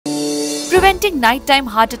Preventing nighttime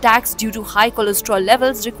heart attacks due to high cholesterol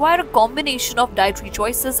levels require a combination of dietary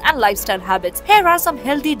choices and lifestyle habits. Here are some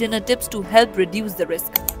healthy dinner tips to help reduce the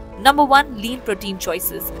risk. Number 1. Lean protein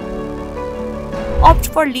choices. Opt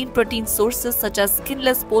for lean protein sources such as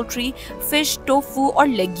skinless poultry, fish, tofu, or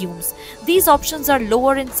legumes. These options are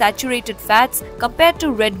lower in saturated fats compared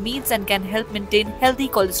to red meats and can help maintain healthy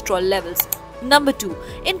cholesterol levels. Number 2.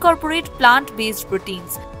 Incorporate plant-based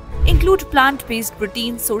proteins. Include plant-based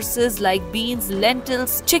protein sources like beans,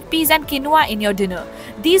 lentils, chickpeas, and quinoa in your dinner.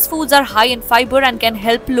 These foods are high in fiber and can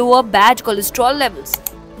help lower bad cholesterol levels.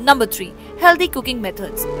 Number 3. Healthy cooking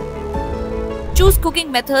methods. Choose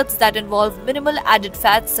cooking methods that involve minimal added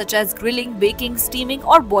fats such as grilling, baking, steaming,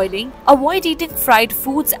 or boiling. Avoid eating fried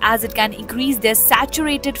foods as it can increase their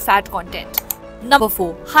saturated fat content. Number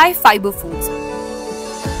 4. High fiber foods.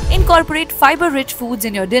 Incorporate fiber-rich foods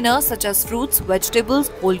in your dinner such as fruits, vegetables,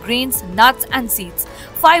 whole grains, nuts, and seeds.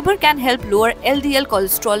 Fiber can help lower LDL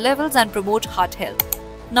cholesterol levels and promote heart health.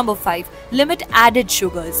 Number 5. Limit added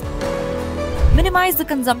sugars. Minimize the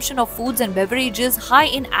consumption of foods and beverages high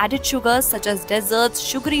in added sugars such as desserts,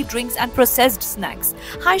 sugary drinks, and processed snacks.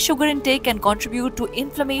 High sugar intake can contribute to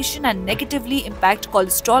inflammation and negatively impact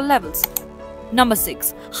cholesterol levels. Number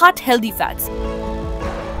 6. Heart-healthy fats.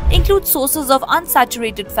 Include sources of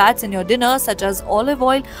unsaturated fats in your dinner such as olive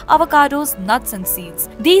oil, avocados, nuts, and seeds.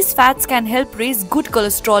 These fats can help raise good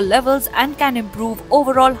cholesterol levels and can improve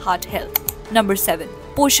overall heart health. Number 7.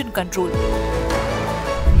 Portion control.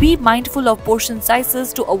 Be mindful of portion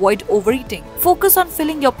sizes to avoid overeating. Focus on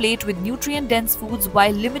filling your plate with nutrient-dense foods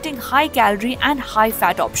while limiting high-calorie and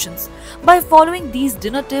high-fat options. By following these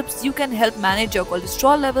dinner tips, you can help manage your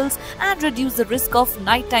cholesterol levels and reduce the risk of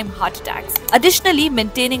nighttime heart attacks. Additionally,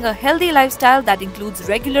 maintaining a healthy lifestyle that includes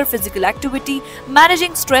regular physical activity,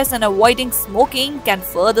 managing stress, and avoiding smoking can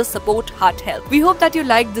further support heart health. We hope that you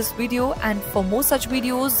liked this video, and for more such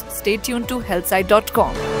videos, stay tuned to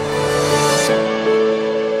TheHealthSite.com.